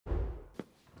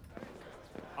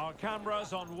Our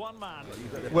cameras on one man.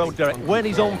 Well, Derek, when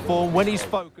he's on form, when he's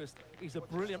focused, he's a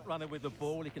brilliant runner with the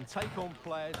ball. He can take on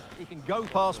players, he can go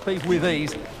past people with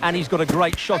ease, and he's got a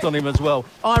great shot on him as well.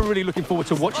 I'm really looking forward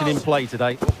to watching him play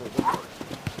today.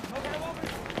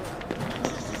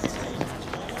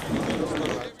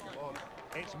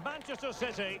 It's Manchester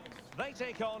City. They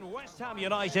take on West Ham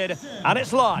United, and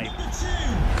it's live.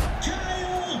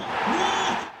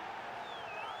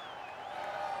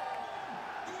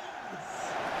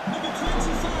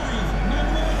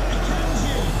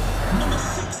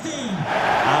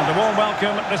 And a warm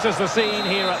welcome. This is the scene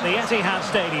here at the Etihad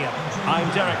Stadium. I'm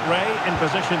Derek Ray, in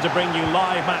position to bring you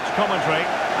live match commentary.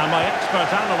 And my expert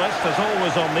analyst, as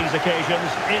always on these occasions,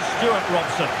 is Stuart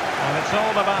Robson. And it's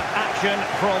all about action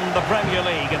from the Premier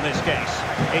League in this case.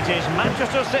 It is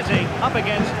Manchester City up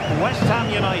against West Ham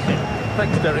United.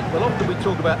 Thanks, Derek. Well, often we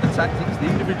talk about the tactics, the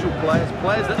individual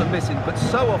players that are missing, but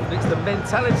so often it's the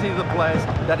mentality of the players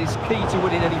that is key to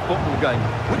winning any football game.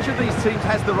 Which of these teams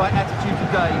has the right attitude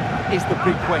today is the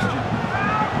big question.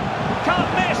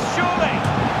 Can't miss, surely!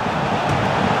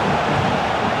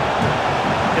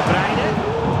 De Bruyne,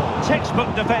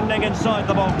 textbook defending inside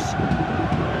the box.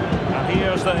 And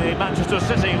here's the Manchester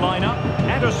City lineup.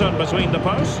 Ederson between the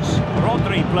posts.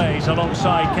 Rodri plays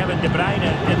alongside Kevin De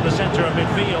Bruyne in the centre of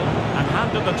midfield. And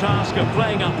handed the task of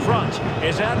playing up front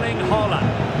is Erling Haaland.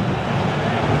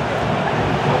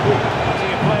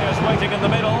 Plenty of players waiting in the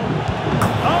middle.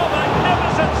 Oh,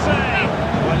 magnificent save!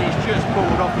 Well, he's just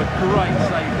pulled off a great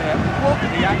save there. What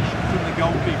the action from the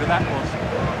goalkeeper that was.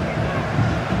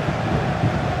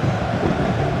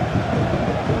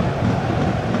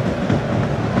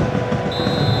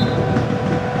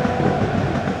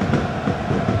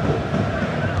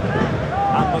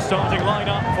 Starting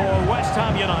lineup for West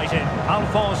Ham United.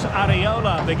 Alphonse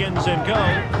Areola begins in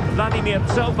goal. Vladimir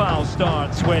Tsofal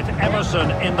starts with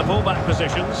Emerson in the fullback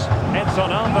positions.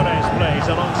 Edson Alvarez plays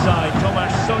alongside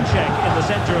Tomasz Souček in the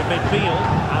centre of midfield.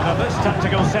 And in this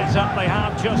tactical setup, they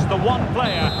have just the one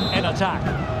player in attack.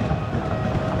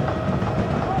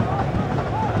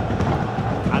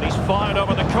 And he's fired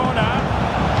over the corner.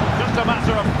 Just a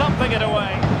matter of thumping it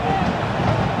away.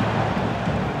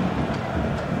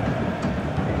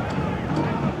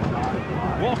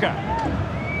 Walker.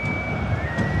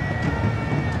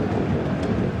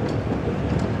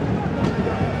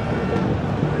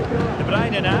 De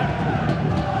Bruyne now.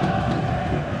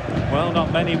 Well,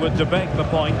 not many would debate the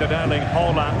point that Erling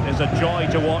Haaland is a joy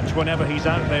to watch whenever he's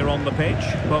out there on the pitch.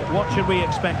 But what should we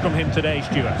expect from him today,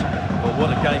 Stuart? Well, what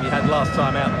a game he had last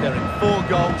time out, Derek. 4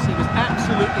 goals. He was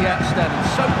absolutely outstanding.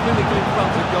 So clinical in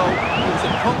front of goal. He was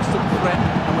a constant threat.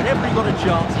 And whenever he got a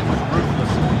chance, he was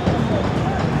ruthless.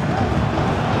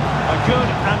 Good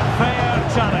and fair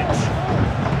challenge.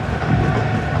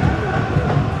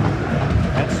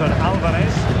 Edson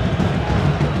Alvarez.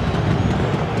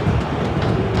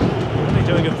 Really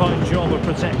doing a fine job of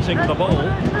protecting the ball.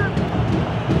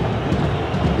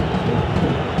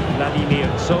 Vladimir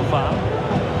Tsofal.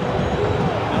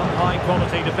 High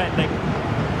quality defending.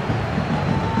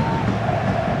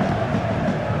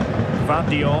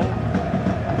 Guardiola.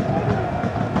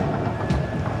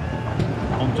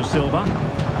 On to Silva.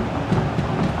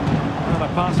 A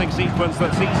passing sequence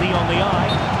that's easy on the eye.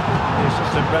 The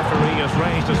assistant referee has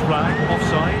raised his flag,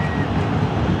 offside.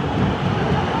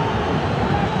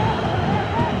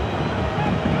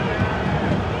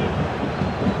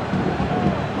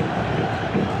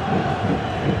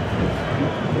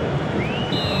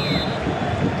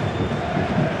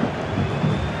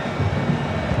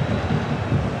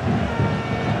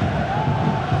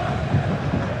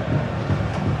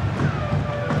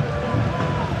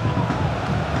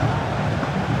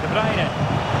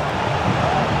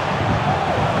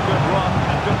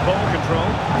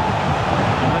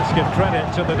 Give credit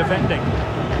to the defending.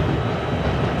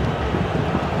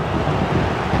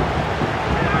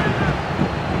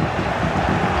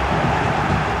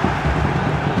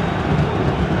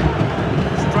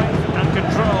 Strength and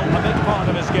control, a big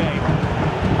part of his game.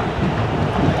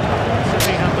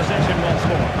 City have possession once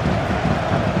more.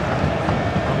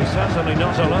 Well, he's certainly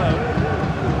not alone.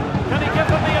 Can he give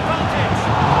them the advantage?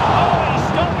 Oh, he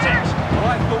stopped it!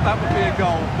 Well, I thought that would be a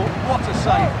goal, but what a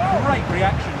save. Great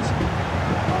reactions.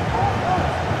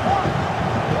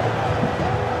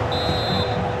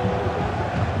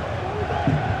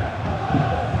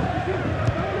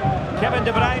 Kevin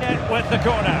De Bruyne with the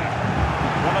corner.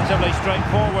 Relatively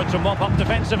straightforward to mop up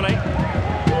defensively.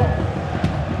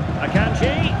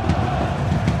 Akanji.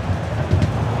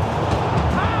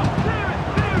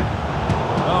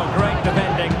 Oh, great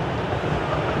defending.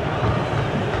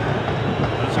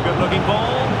 That's a good looking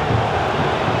ball.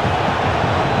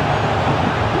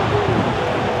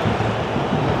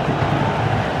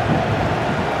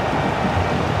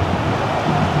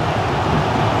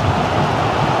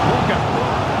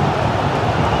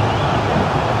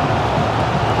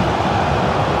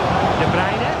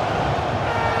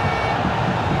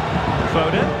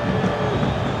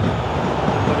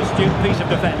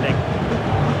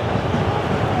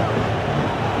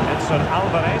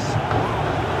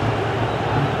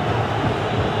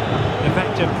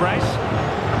 effective press.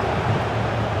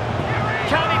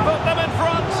 Can he put them in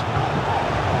front?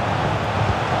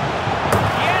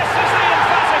 Yes, is the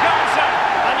emphatic answer.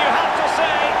 And you have to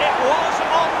say it was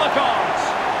on the cards.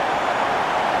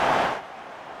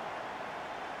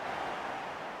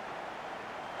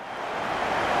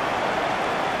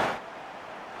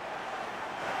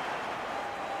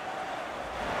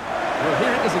 Well,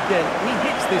 here it is again. He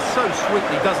hits this so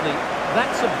sweetly, doesn't he?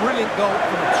 That's a brilliant goal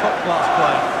from a top-class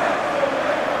player.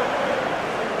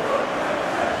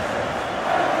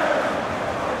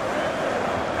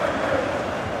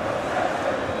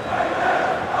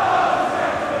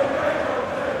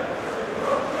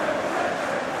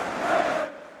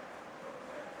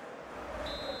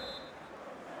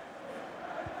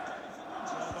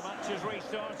 The match is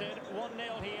restarted.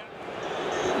 1-0 here.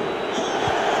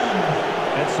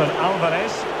 Edson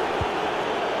Alvarez.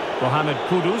 Mohamed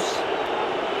Kudus.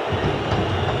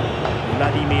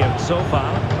 Vladimir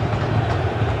Zofal.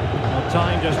 Well,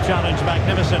 time just challenged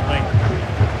magnificently.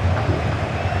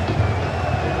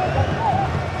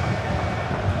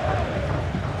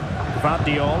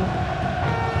 Guardiola.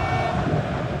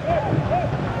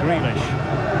 Grealish.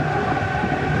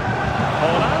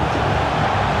 Holland.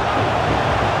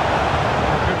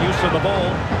 Good use of the ball.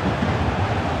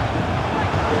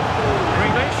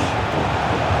 Grealish.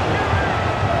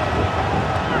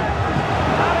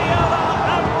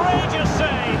 Outrageous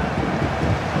save.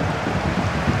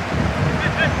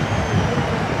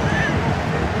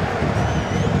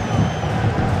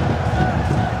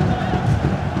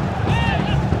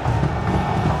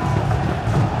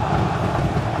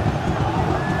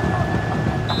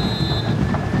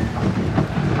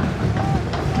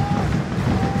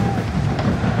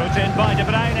 Put in by De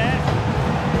Bruyne.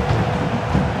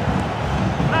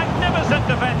 Magnificent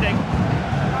defending.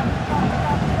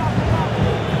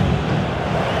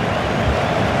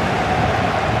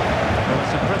 Well,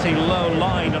 it's a pretty low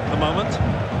line at the moment.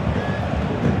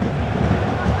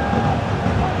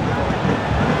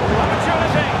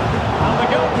 Opportunity. And the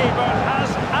goalkeeper has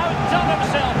outdone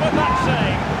himself with that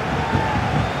save.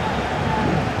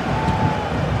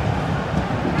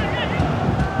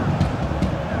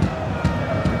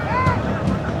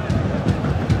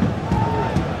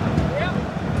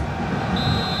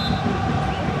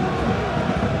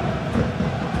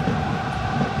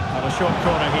 Short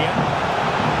corner here.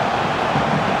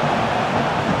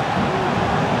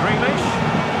 Grealish.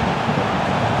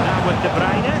 Now with De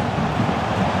Bruyne.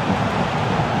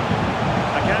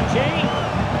 Akanji.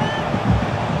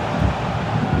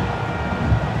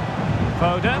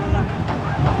 Foden.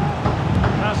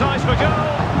 Has eyes for goal.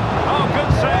 Oh,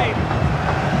 good save.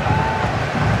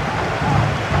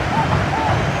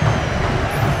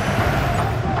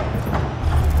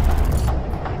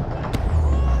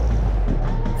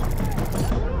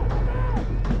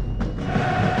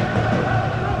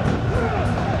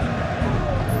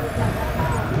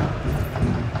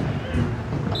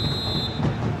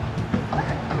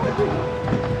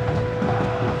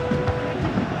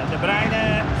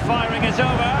 Firing is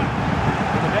over.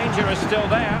 The danger is still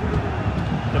there.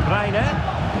 De Bruyne.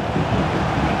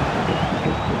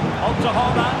 On to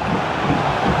Holland.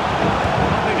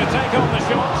 Nothing to take on the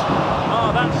shot. Oh,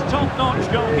 that's top-notch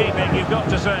goalkeeping, you've got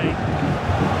to say.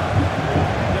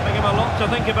 Giving him a lot to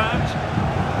think about.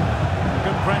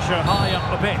 Good pressure high up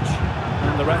the pitch.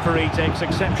 And the referee takes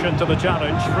exception to the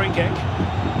challenge. Free kick.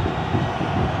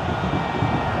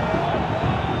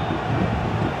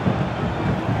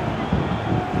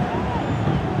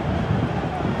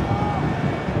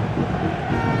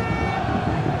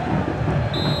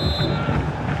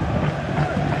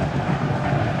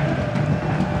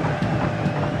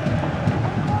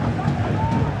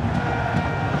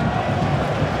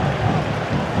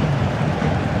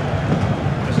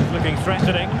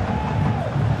 Threatening.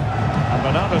 And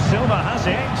Bernardo Silva has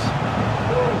it.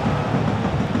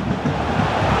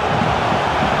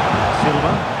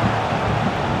 Silva.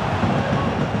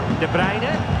 De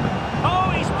Bruyne.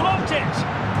 Oh, he's blocked it.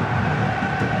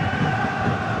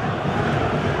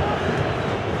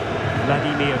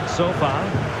 Vladimir Zofal.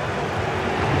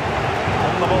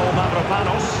 On the ball,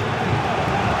 Mavropanos.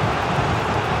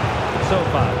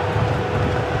 Zofal.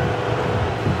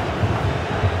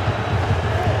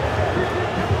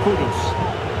 Kudus.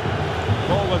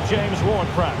 Ball with James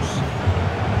Ward-Prowse.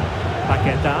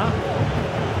 Paqueta.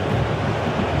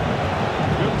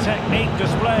 Good technique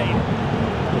displayed.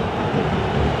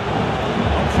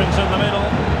 Options in the middle.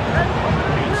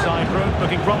 The inside route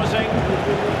looking promising.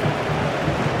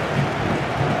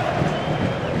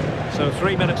 So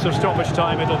 3 minutes of stoppage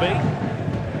time it'll be.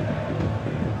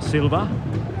 Silva.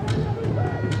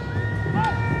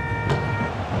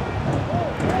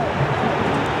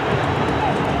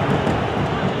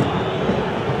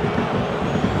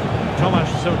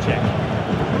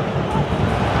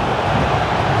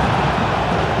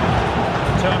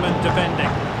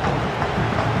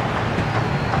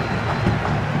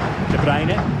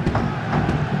 Bruyne.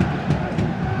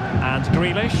 And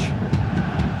Grealish.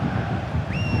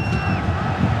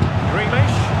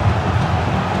 Grealish.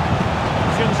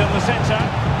 Options in the centre.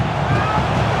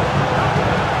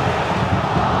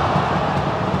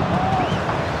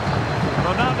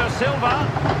 Ronaldo Silva.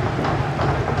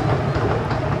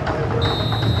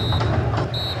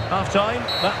 Half-time,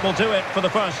 that will do it for the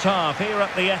first half here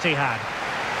at the Etihad.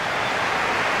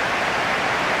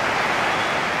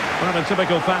 Well, in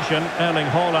typical fashion, Erling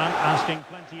Haaland asking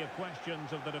plenty of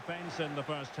questions of the defence in the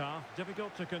first half.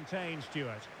 Difficult to contain,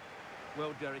 Stuart.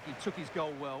 Well, Derek, he took his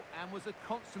goal well and was a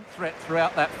constant threat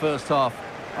throughout that first half.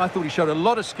 I thought he showed a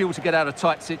lot of skill to get out of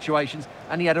tight situations,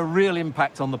 and he had a real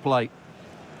impact on the plate.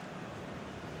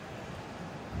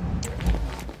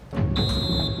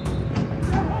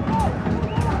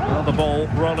 Well, the ball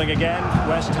rolling again.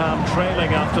 West Ham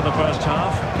trailing after the first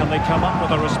half. Can they come up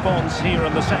with a response here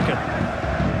in the second?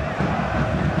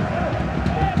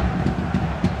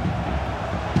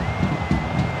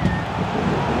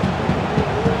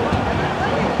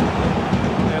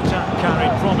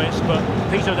 But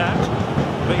petered out,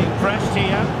 being pressed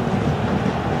here.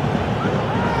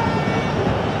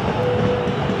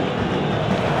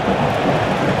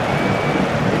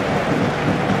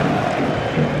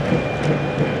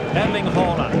 Erling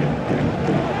Haaland.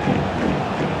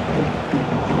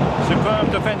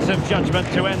 Superb defensive judgment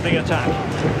to end the attack.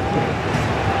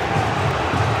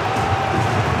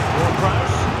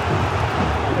 Ward-Prowse.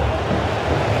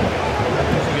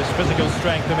 Using his physical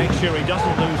strength to make sure he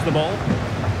doesn't lose the ball.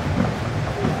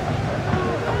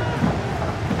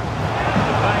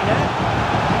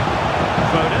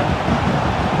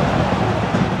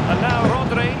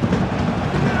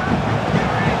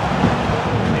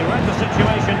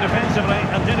 Defensively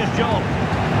and did his job.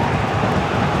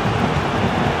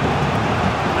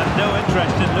 And no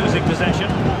interest in losing possession.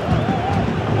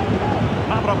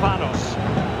 Mavropanos.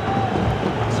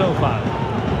 So far.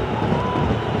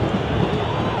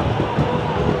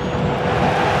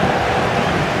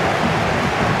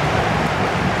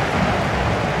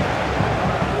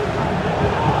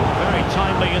 Very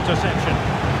timely interception.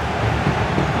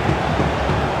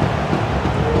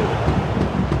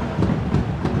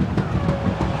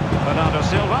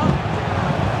 Silva.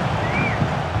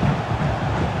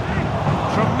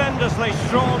 Tremendously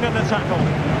strong in the tackle.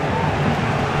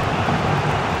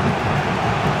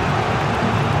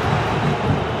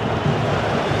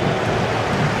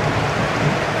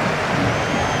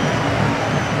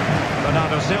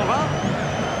 Bernardo Silva.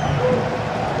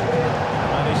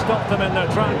 And he stopped them in their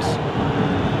tracks.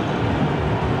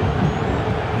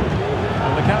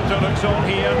 And the counter looks on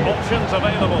here. Options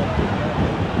available.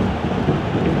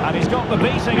 And he's got the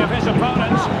beating of his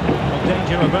opponent. Well,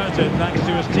 danger averted thanks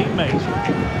to his teammate.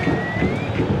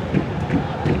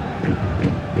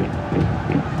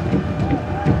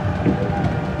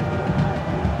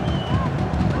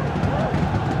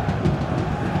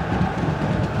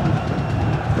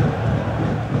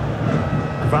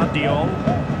 Guardiola.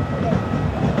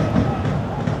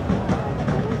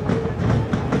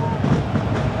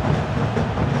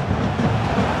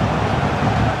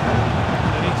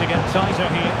 Tighter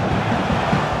here.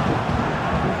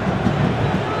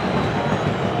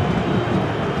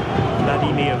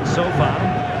 Vladimir so far.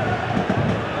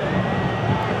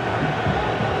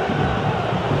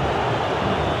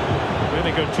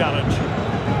 Really good challenge.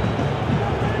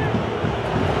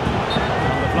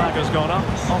 And the flag has gone up.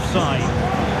 Offside.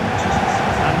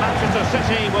 And Manchester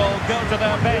City will go to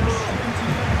their bench.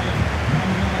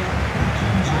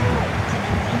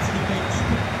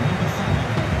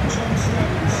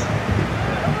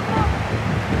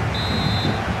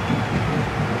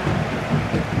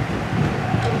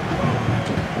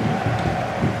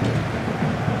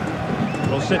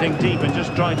 Sitting deep and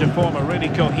just trying to form a really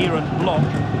coherent block.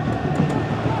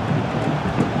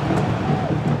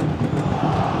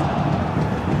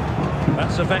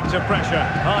 That's effective pressure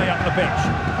high up the pitch.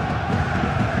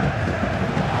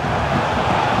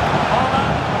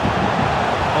 Haaland.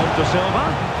 On to Silva.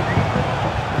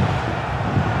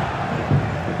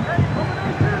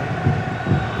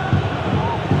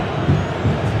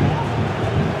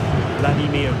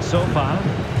 Vladimir so far.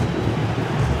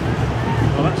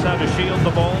 Well, that's how to shield the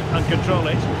ball and control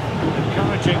it.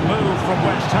 Encouraging move from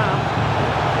West Ham.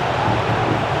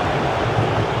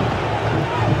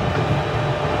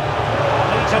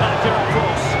 Needs an accurate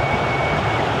cross.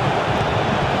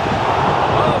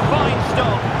 Oh, fine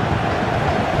stop.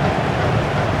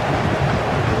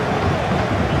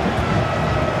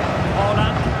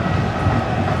 Haaland.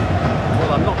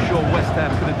 Well, I'm not sure West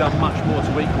Ham could have done much more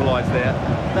to equalise there.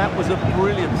 That was a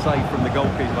brilliant save from the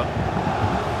goalkeeper.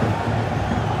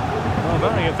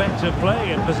 very effective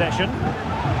play in possession.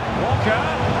 Walker.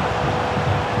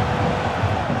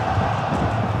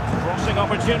 Crossing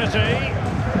opportunity.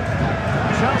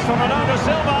 Chance for Bernardo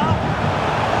Silva.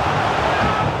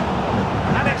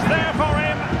 And it's there for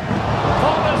him.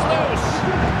 Ball is loose.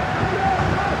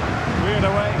 Cleared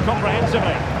away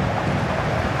comprehensively.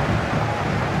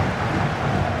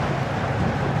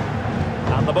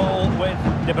 And the ball with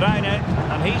De Bruyne,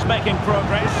 and he's making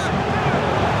progress.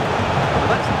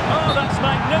 That's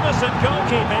magnificent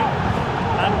goalkeeping.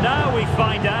 And now we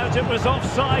find out it was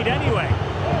offside anyway.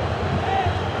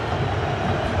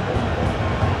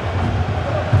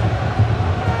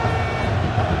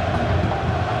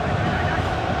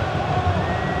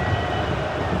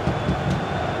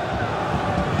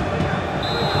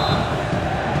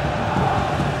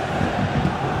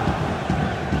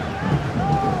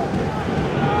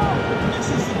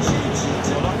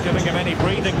 Well, not giving him any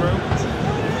breathing room.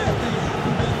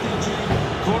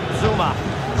 Zuma.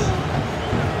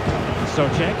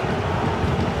 Socek.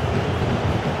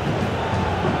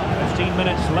 15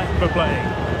 minutes left for play.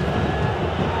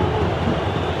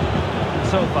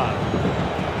 So far.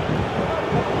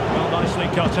 Well, nicely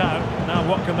cut out. Now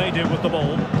what can they do with the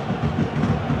ball?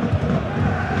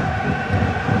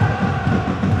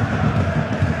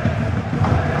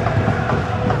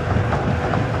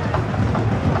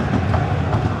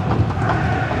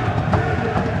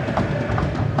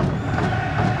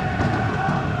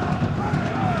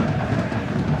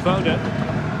 Foden.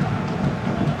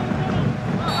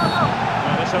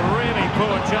 Well, it's a really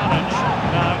poor challenge.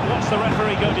 Now, what's the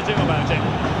referee going to do about it?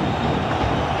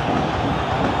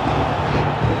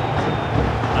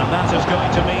 And that is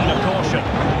going to mean a caution.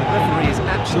 The referee is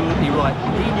absolutely right.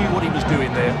 He knew what he was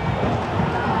doing there.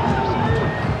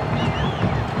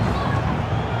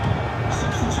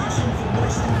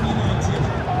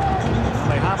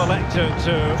 They have elected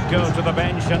to go to the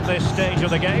bench at this stage of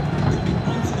the game.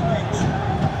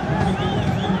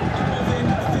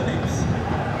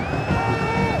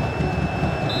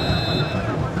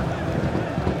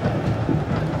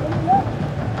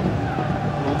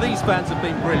 These fans have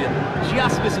been brilliant.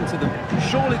 Just listen to them.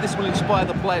 Surely this will inspire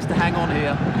the players to hang on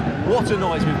here. What a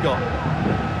noise we've got.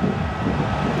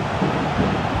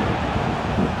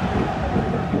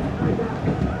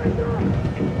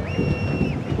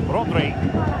 Rodri.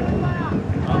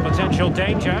 Potential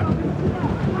danger.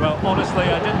 Well, honestly,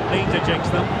 I didn't need to jinx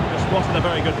them. Just wasn't a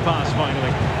very good pass,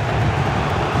 finally.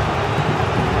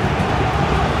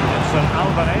 Edson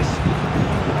Alvarez.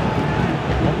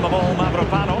 On the ball,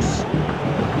 Mavropanos.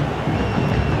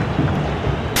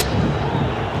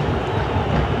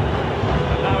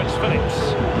 Phillips.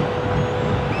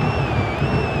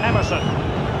 Emerson.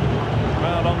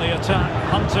 Well, on the attack,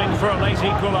 hunting for a late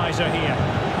equaliser here.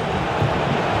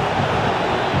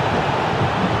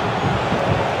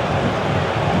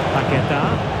 Paqueta.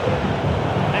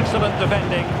 Excellent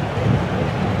defending.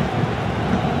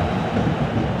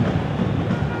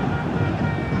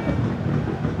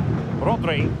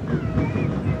 Rodri.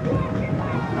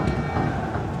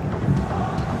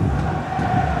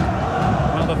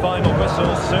 The final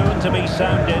whistle soon to be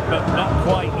sounded, but not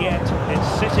quite yet. It's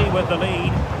City with the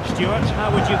lead. Stuart, how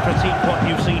would you critique what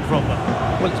you've seen from them?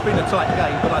 Well, it's been a tight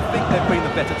game, but I think they've been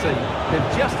the better team.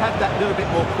 They've just had that little bit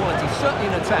more quality,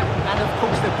 certainly in attack, and of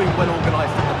course they've been well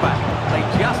organised at the back. They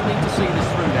just need to see this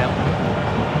through now.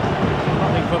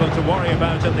 Nothing for them to worry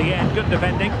about at the end. Good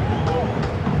defending.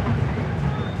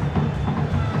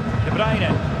 De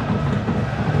Bruyne.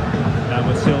 Now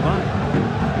with Silva.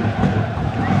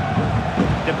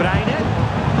 De Bruyne.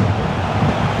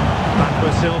 Back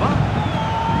with Silva.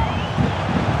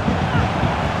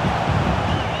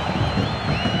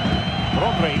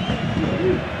 Rodri.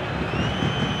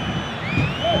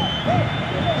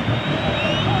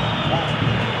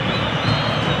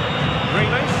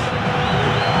 Grealish.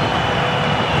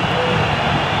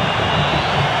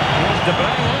 Here's De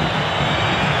Bruyne.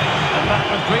 And back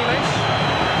with Grealish.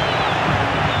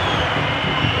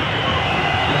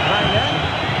 De Bruyne.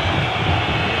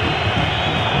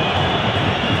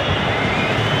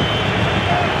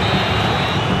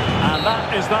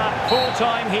 Is that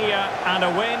full-time here and a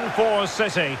win for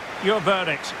City? Your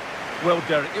verdict? Well,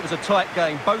 Derek, it was a tight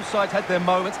game. Both sides had their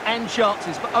moments and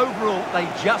chances, but overall they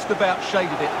just about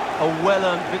shaded it. A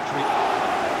well-earned victory.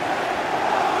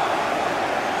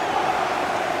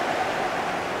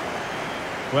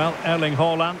 Well, Erling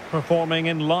Haaland performing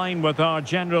in line with our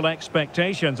general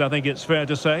expectations, I think it's fair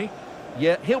to say.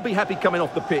 Yeah, he'll be happy coming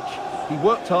off the pitch. He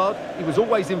worked hard, he was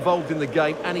always involved in the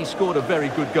game, and he scored a very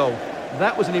good goal.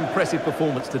 That was an impressive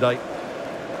performance today.